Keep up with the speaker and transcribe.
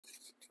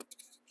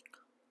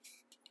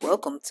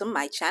Welcome to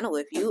my channel.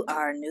 If you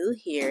are new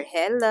here,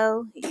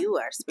 hello. You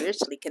are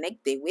spiritually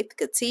connected with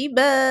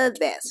Katiba.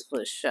 That's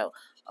for sure.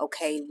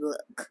 Okay,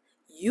 look.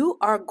 You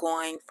are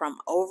going from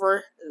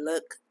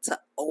overlooked to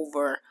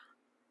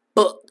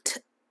overbooked.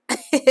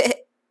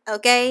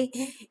 Okay?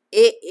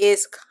 It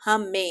is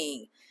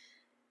coming.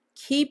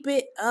 Keep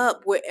it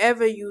up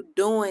wherever you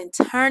doing.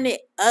 Turn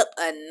it up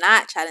a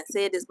notch. I done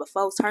said this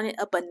before. Turn it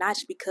up a notch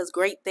because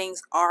great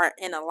things are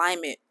in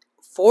alignment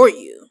for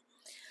you.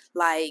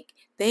 Like,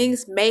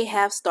 things may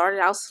have started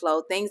out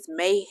slow, things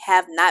may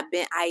have not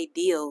been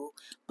ideal,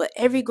 but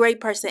every great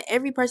person,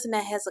 every person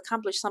that has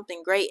accomplished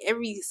something great,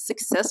 every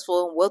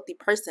successful and wealthy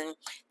person,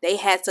 they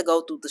had to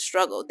go through the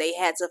struggle. They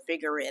had to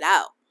figure it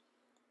out.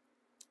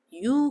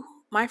 You,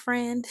 my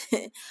friend,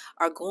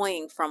 are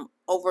going from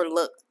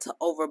overlooked to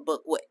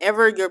overbooked,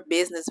 whatever your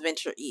business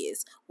venture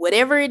is.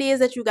 Whatever it is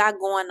that you got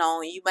going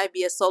on, you might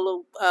be a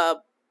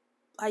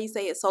how you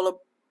say it,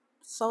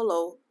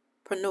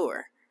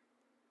 solopreneur.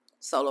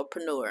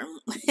 Solopreneur.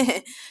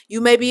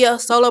 You may be a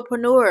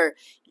solopreneur.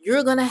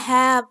 You're going to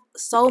have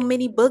so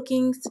many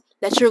bookings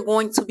that you're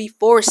going to be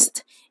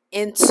forced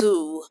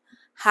into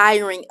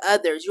hiring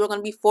others. You're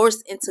going to be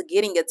forced into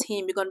getting a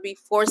team. You're going to be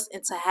forced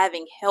into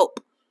having help.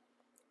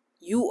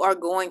 You are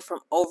going from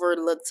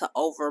overlooked to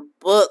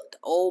overbooked.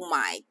 Oh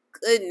my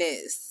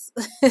goodness.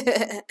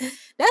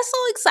 That's so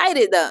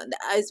excited though.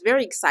 It's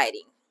very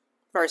exciting.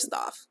 First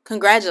off,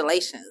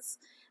 congratulations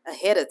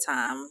ahead of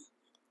time.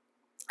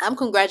 I'm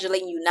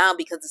congratulating you now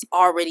because it's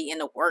already in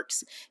the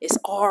works. It's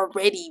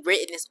already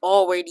written. It's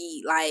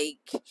already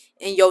like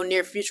in your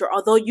near future.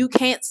 Although you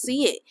can't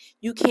see it.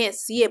 You can't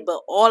see it, but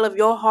all of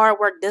your hard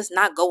work does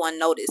not go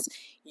unnoticed.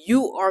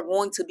 You are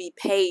going to be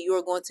paid. You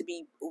are going to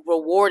be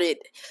rewarded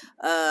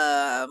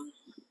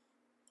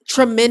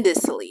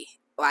tremendously.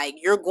 Like,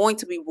 you're going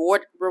to be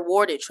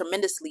rewarded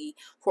tremendously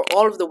for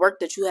all of the work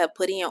that you have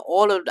put in,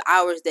 all of the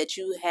hours that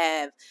you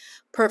have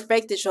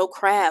perfected your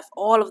craft,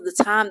 all of the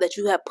time that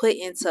you have put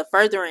into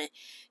furthering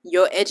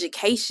your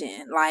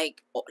education.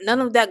 Like, none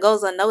of that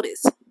goes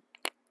unnoticed.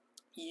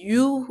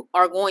 You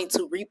are going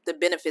to reap the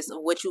benefits of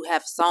what you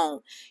have sown.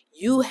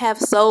 You have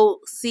sowed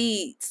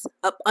seeds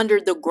up under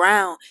the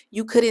ground.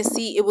 You couldn't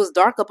see. It was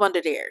dark up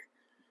under there.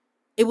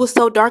 It was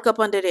so dark up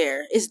under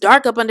there. It's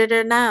dark up under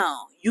there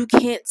now. You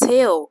can't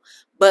tell.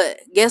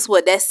 But guess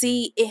what? That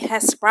seed, it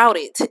has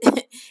sprouted.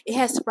 It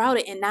has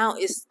sprouted and now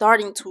it's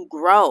starting to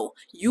grow.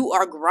 You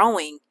are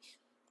growing,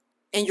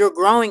 and you're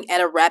growing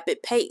at a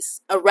rapid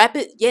pace. A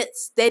rapid yet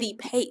steady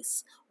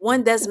pace.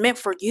 One that's meant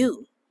for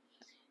you.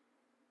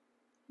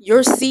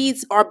 Your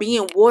seeds are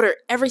being watered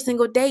every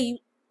single day.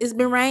 It's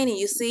been raining,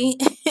 you see?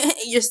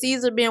 Your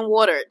seeds are being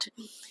watered.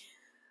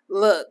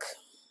 Look,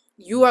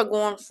 you are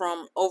going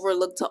from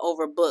overlooked to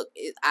overbooked.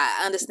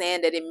 I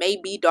understand that it may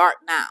be dark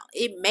now.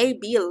 It may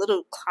be a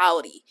little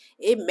cloudy.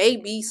 It may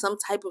be some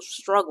type of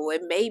struggle.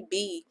 It may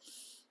be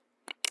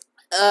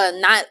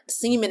not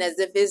seeming as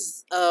if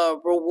it's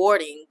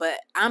rewarding, but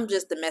I'm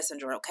just the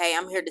messenger, okay?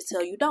 I'm here to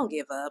tell you, don't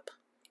give up.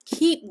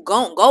 Keep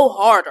going. Go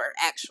harder,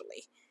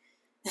 actually.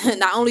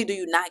 Not only do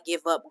you not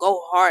give up, go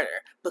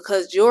harder,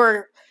 because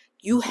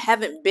you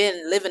haven't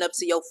been living up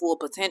to your full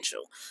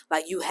potential.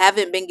 Like, you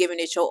haven't been giving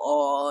it your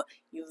all.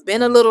 You've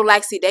been a little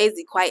laxy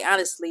daisy, quite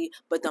honestly.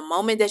 But the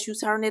moment that you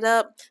turn it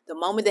up, the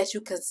moment that you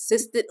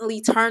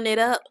consistently turn it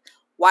up,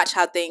 watch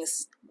how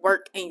things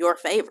work in your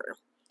favor.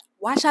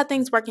 Watch how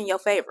things work in your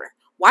favor.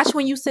 Watch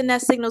when you send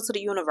that signal to the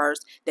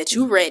universe that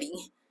you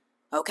ready.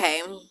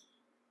 Okay.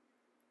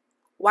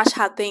 Watch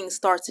how things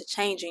start to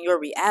change in your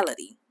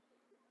reality.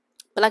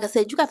 But like I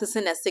said, you got to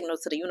send that signal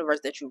to the universe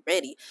that you're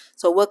ready.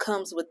 So what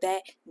comes with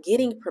that?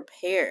 Getting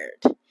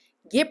prepared.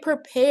 Get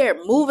prepared.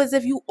 Move as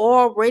if you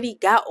already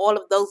got all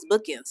of those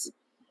bookings.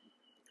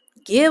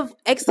 Give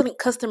excellent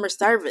customer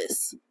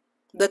service.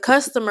 The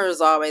customer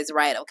is always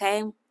right,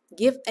 okay?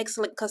 Give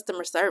excellent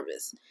customer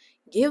service.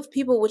 Give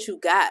people what you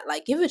got.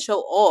 Like, give it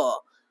your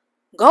all.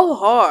 Go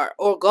hard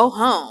or go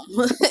home.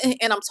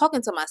 And I'm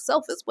talking to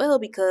myself as well,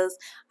 because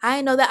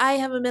I know that I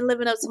haven't been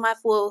living up to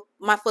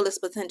my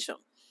fullest potential.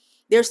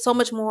 There's so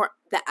much more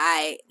that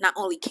I not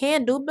only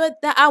can do, but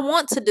that I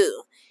want to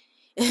do,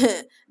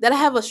 that I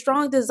have a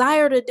strong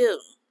desire to do.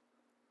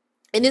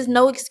 And there's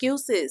no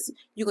excuses.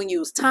 You can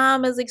use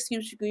time as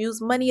excuse. You can use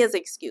money as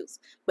excuse.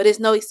 But it's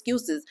no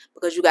excuses,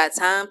 because you got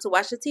time to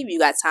watch the TV. You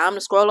got time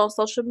to scroll on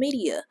social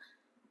media.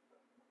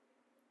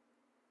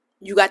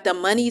 You got the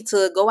money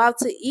to go out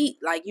to eat.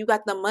 Like, you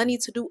got the money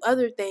to do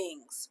other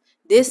things.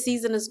 This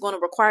season is going to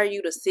require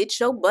you to sit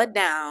your butt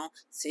down,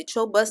 sit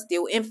your butt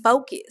still, and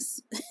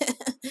focus.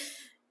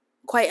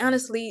 Quite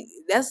honestly,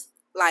 that's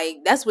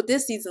what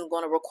this season is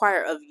going to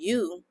require of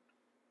you.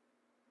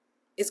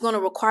 It's going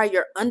to require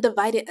your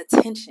undivided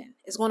attention.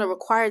 It's going to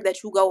require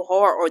that you go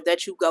hard or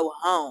that you go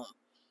home.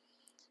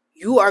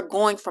 You are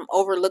going from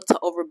overlooked to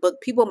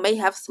overbooked. People may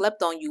have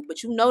slept on you,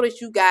 but you know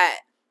that you got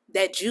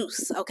that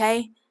juice,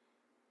 okay?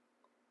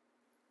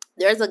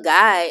 There's a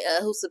guy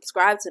who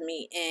subscribed to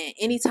me, and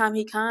anytime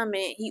he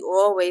comment, he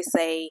always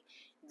say,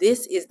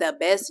 "This is the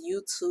best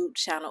YouTube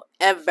channel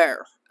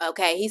ever."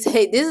 Okay, he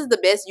said this is the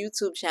best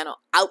YouTube channel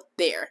out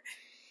there.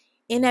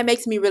 And that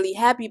makes me really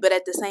happy, but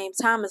at the same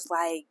time, it's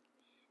like,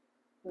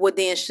 well,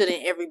 then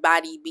shouldn't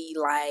everybody be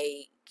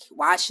like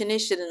watching it?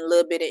 Shouldn't a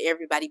little bit of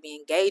everybody be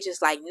engaged?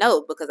 It's like,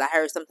 no, because I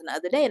heard something the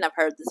other day, and I've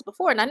heard this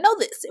before, and I know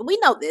this, and we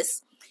know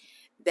this,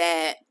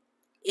 that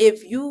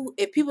if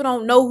people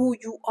don't know who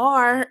you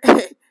are,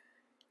 then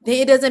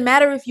it doesn't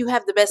matter if you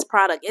have the best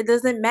product. It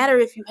doesn't matter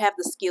if you have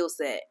the skill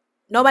set.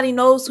 Nobody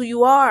knows who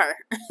you are.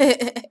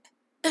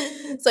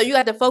 So you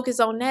got to focus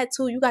on that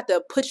too. You got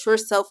to put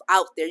yourself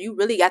out there. You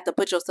really got to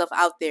put yourself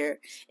out there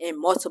in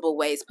multiple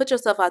ways. Put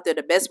yourself out there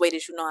the best way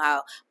that you know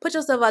how. Put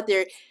yourself out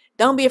there.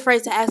 Don't be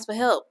afraid to ask for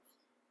help.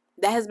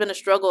 That has been a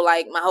struggle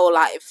like my whole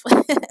life.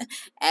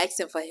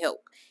 Asking for help.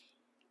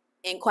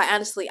 And quite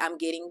honestly, I'm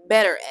getting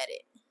better at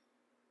it.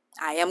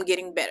 I am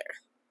getting better.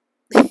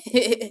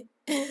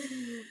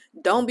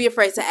 Don't be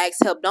afraid to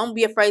ask help. Don't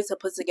be afraid to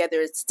put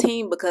together a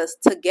team, because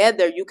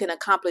together you can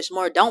accomplish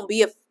more. Don't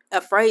be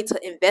afraid to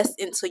invest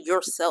into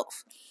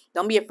yourself.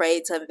 Don't be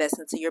afraid to invest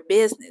into your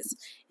business.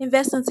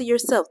 Invest into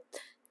yourself.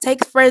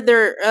 Take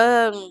further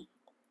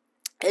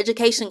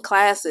education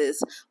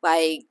classes.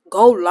 Like,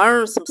 go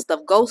learn some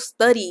stuff. Go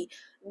study.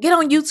 Get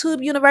on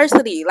YouTube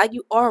University like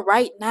you are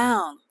right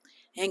now,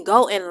 and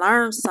go and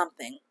learn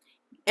something.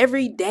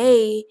 Every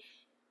day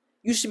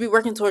you should be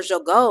working towards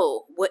your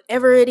goal,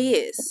 whatever it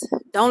is.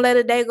 Don't let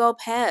a day go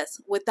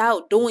past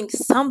without doing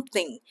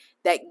something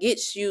that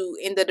gets you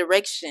in the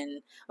direction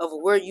of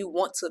where you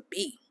want to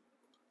be.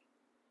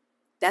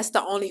 That's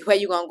the only way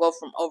you're going to go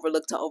from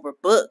overlooked to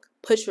overbooked.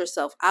 Put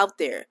yourself out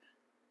there.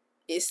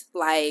 It's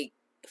like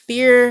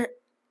fear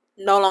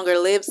no longer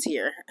lives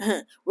here.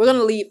 We're going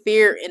to leave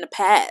fear in the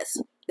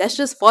past. That's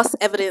just false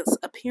evidence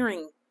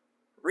appearing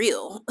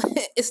real.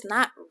 It's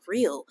not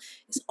real.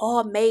 It's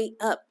all made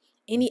up.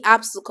 Any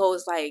obstacle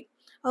is like,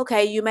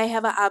 okay, you may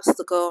have an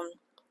obstacle,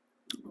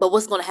 but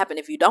what's going to happen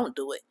if you don't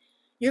do it?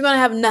 You're going to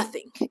have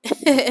nothing.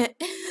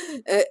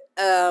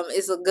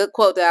 It's a good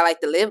quote that I like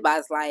to live by.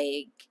 It's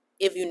like,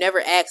 if you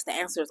never ask, the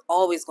answer is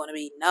always going to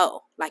be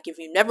no. Like, if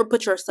you never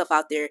put yourself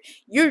out there,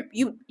 you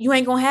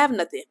ain't going to have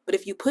nothing. But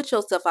if you put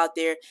yourself out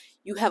there,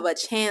 you have a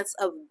chance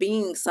of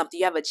being something.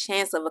 You have a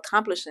chance of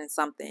accomplishing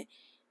something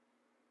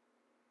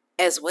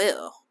as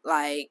well.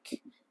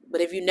 Like,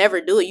 but if you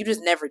never do it, you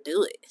just never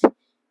do it.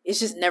 It's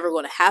just never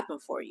going to happen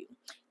for you.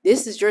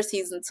 This is your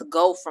season to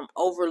go from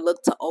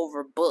overlooked to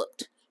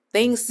overbooked.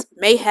 Things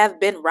may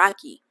have been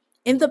rocky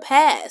in the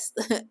past,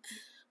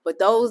 but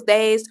those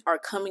days are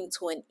coming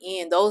to an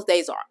end. Those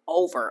days are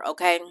over,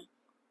 okay?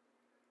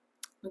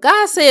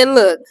 God said,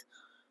 look,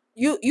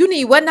 you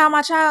need what now,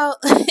 my child?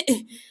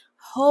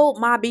 Hold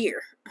my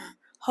beer.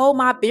 Hold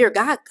my beer.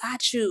 God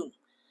got you.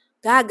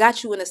 God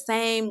got you in the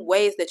same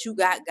ways that you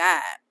got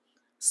God.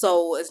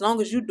 So as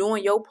long as you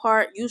doing your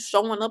part, you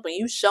showing up and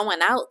you showing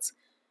out,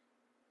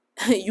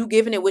 you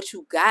giving it what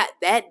you got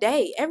that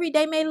day. Every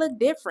day may look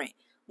different.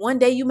 One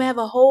day you may have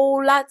a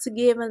whole lot to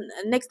give, and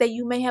the next day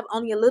you may have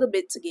only a little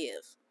bit to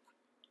give.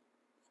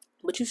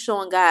 But you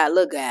showing God,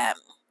 look, God,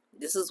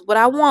 this is what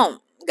I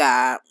want,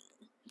 God.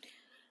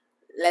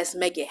 Let's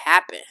make it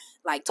happen.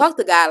 Like, talk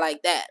to God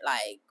like that.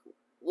 Like,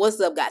 what's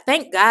up, God?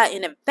 Thank God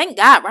thank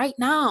God right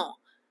now.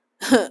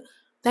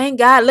 Thank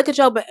God. Look at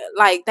your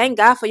thank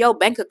God for your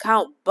bank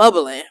account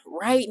bubbling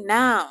right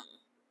now.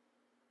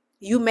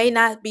 You may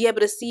not be able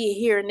to see it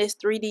here in this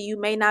 3D. You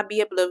may not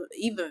be able to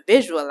even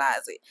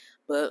visualize it.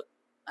 But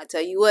I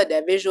tell you what,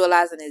 that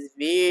visualizing is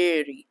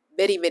very,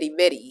 very, very,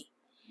 very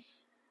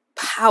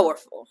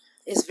powerful.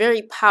 It's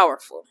very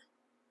powerful.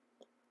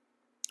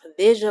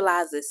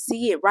 Visualize it.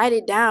 See it. Write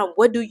it down.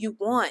 What do you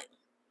want?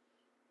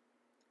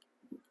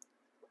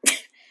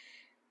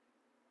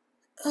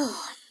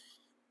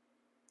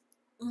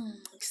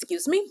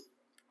 Excuse me.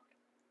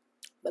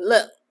 But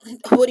look,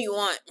 what do you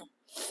want?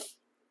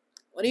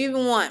 What do you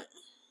even want?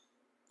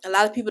 A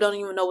lot of people don't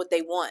even know what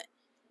they want.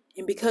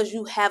 And because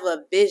you have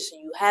a vision,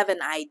 you have an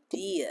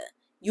idea,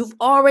 you've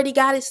already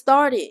got it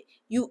started.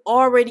 You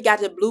already got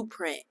the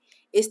blueprint.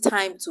 It's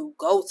time to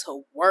go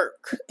to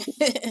work.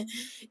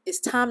 It's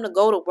time to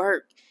go to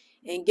work.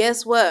 And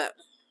guess what?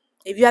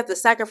 If you have to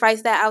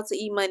sacrifice that out to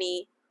eat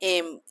money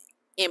and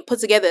put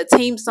together a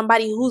team,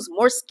 somebody who's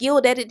more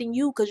skilled at it than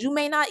you, because you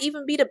may not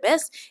even be the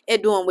best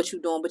at doing what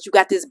you're doing, but you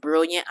got this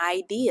brilliant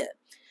idea.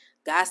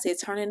 God said,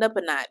 turn it up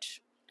a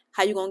notch.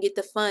 How you gonna get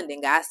the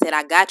funding? God said,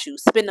 I got you.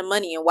 Spend the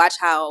money and watch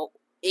how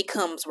it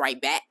comes right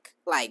back.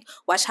 Like,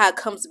 watch how it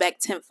comes back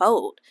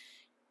tenfold.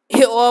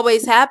 It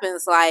always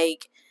happens.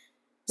 Like,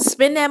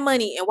 spend that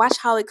money and watch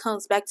how it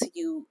comes back to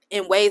you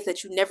in ways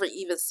that you never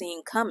even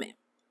seen coming.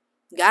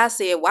 God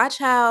said, watch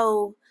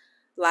how,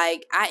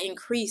 like, I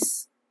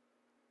increase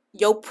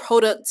your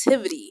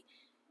productivity.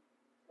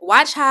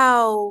 Watch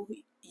how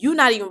you're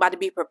not even about to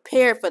be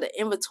prepared for the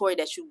inventory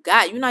that you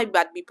got. You're not even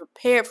about to be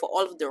prepared for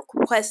all of the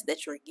requests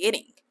that you're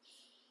getting.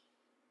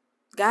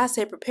 God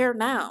said, prepare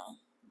now,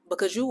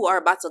 because you are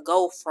about to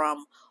go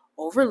from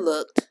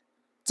overlooked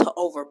to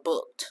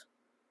overbooked.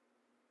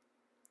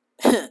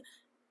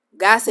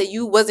 God said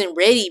you wasn't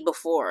ready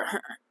before.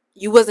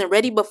 You wasn't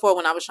ready before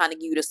when I was trying to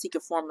give you the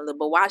secret formula.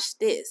 But watch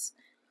this.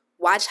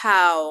 Watch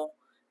how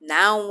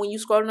now when you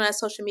scroll on that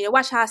social media,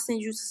 watch how I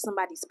send you to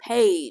somebody's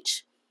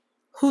page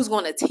who's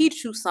going to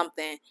teach you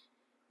something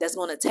that's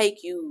going to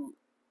take you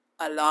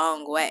a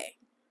long way.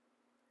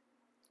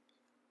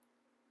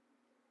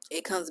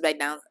 It comes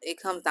down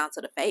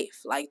to the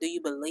faith. Like, do you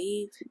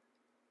believe?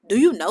 Do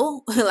you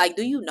know? Like,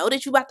 do you know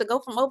that you about to go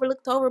from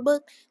overlooked to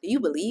overbooked? Do you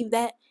believe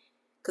that?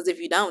 Because if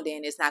you don't,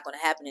 then it's not going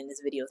to happen, and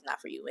this video is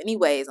not for you.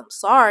 Anyways, I'm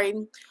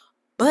sorry.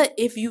 But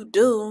if you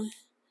do,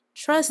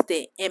 trust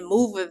it and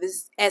move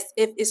as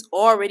if it's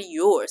already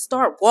yours.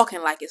 Start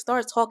walking like it.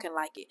 Start talking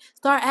like it.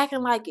 Start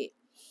acting like it.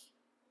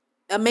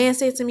 A man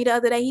said to me the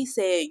other day, he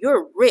said,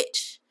 "You're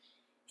rich."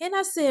 And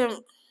I said,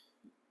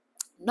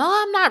 "No,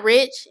 I'm not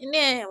rich." And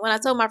then when I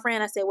told my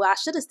friend, I said, "Well, I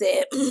should have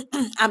said,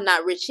 I'm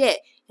not rich yet."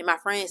 And my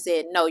friend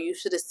said, "No, you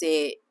should have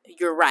said,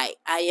 you're right.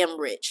 I am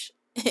rich."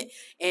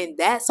 And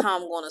that's how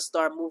I'm going to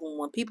start moving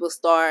when people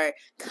start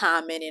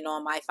commenting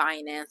on my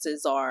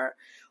finances, or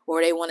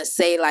they want to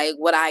say like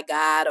what I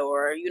got,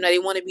 or they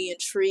want to be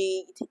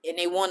intrigued and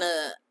they want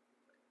to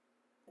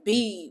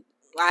be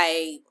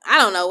like, I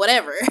don't know,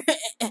 whatever.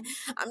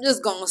 I'm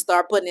just going to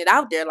start putting it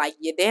out there like,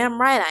 you're damn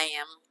right I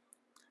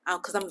am.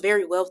 Because I'm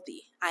very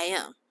wealthy. I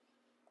am.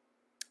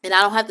 And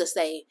I don't have to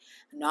say,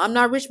 no, I'm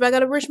not rich, but I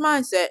got a rich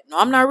mindset. No,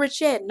 I'm not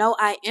rich yet. No,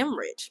 I am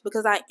rich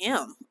because I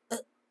am.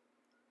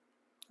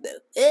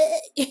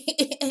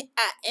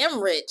 I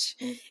am rich.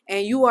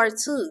 And you are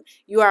too.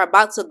 You are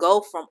about to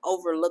go from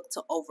overlooked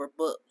to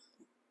overbooked.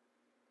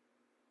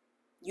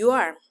 You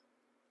are.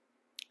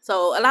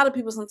 So a lot of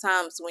people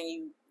sometimes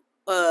when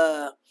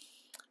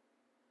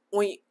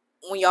when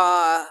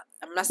y'all,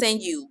 I'm not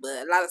saying you,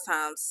 but a lot of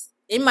times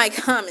in my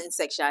comment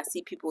section I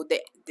see people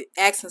that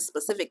asking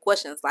specific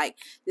questions. Like,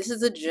 this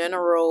is a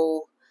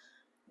general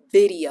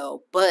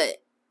video, but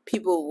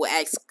people will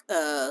ask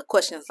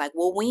questions like,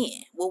 well, when,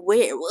 well,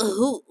 where, well,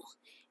 who,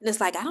 and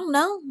it's like, I don't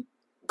know.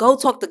 Go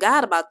talk to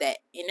God about that,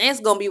 and that's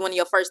gonna be one of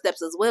your first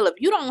steps as well. If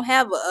you don't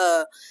have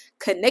a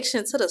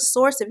connection to the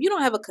source, if you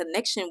don't have a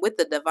connection with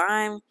the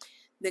divine,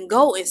 then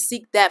go and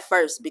seek that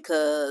first,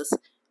 because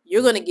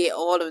you're gonna get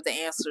all of the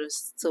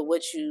answers to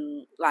what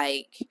you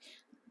like,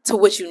 to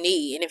what you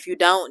need. And if you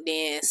don't,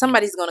 then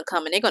somebody's gonna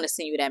come and they're gonna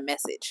send you that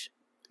message.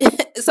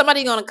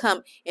 Somebody's gonna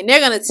come and they're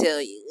gonna tell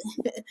you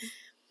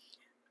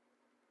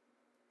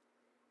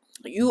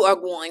you are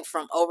going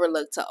from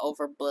overlooked to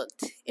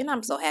overbooked. And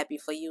I'm so happy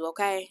for you,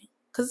 okay?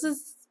 Because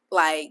it's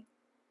like,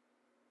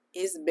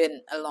 it's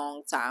been a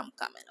long time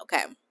coming,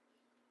 okay?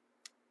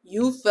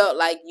 You felt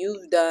like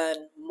you've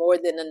done more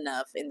than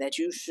enough and that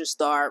you should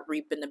start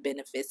reaping the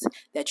benefits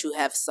that you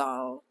have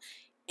sown.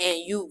 And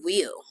you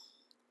will.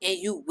 And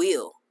you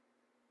will.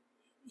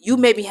 You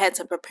maybe had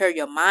to prepare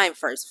your mind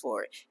first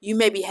for it. You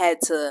maybe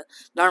had to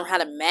learn how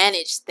to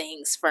manage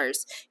things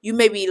first. You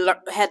maybe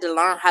had to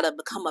learn how to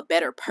become a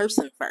better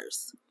person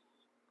first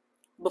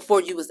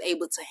before you was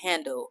able to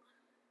handle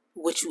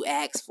what you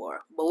asked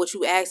for. But what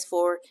you asked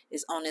for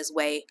is on its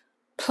way,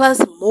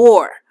 plus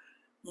more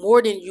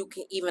than you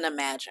can even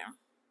imagine.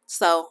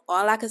 So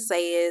all I can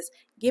say is,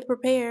 get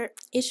prepared.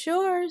 It's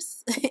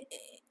yours.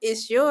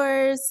 It's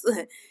yours.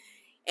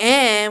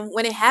 And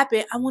when it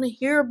happened, I want to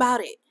hear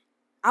about it.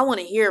 I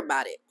want to hear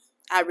about it.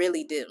 I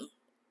really do.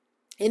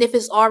 And if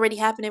it's already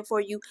happening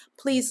for you,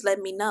 please let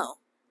me know.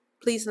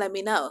 Please let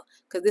me know.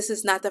 Because this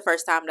is not the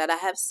first time that I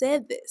have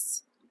said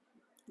this.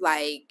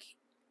 Like,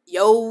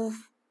 yo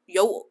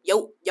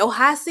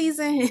high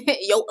season,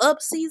 yo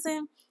up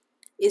season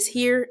is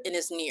here and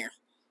it's near.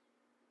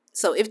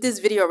 So if this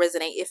video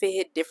resonate, if it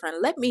hit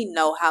different, let me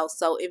know how.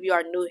 So if you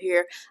are new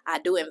here, I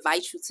do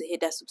invite you to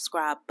hit that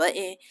subscribe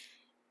button.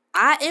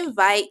 I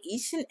invite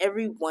each and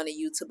every one of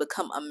you to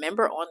become a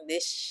member on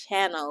this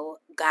channel.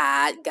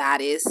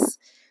 Goddess,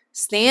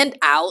 stand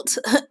out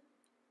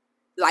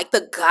like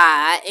the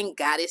God and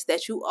Goddess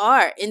that you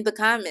are in the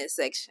comment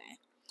section.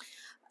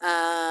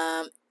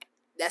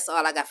 That's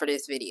all I got for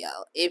this video.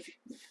 If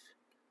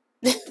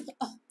y'all,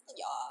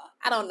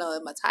 I don't know,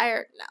 am I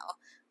tired? No,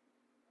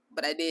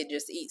 but I did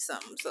just eat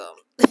something. So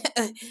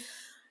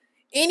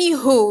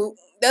anywho,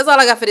 that's all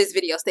I got for this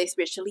video. Stay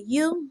spiritually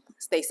you,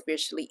 stay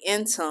spiritually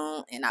in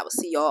tune, and I will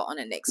see y'all on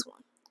the next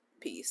one.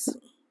 Peace.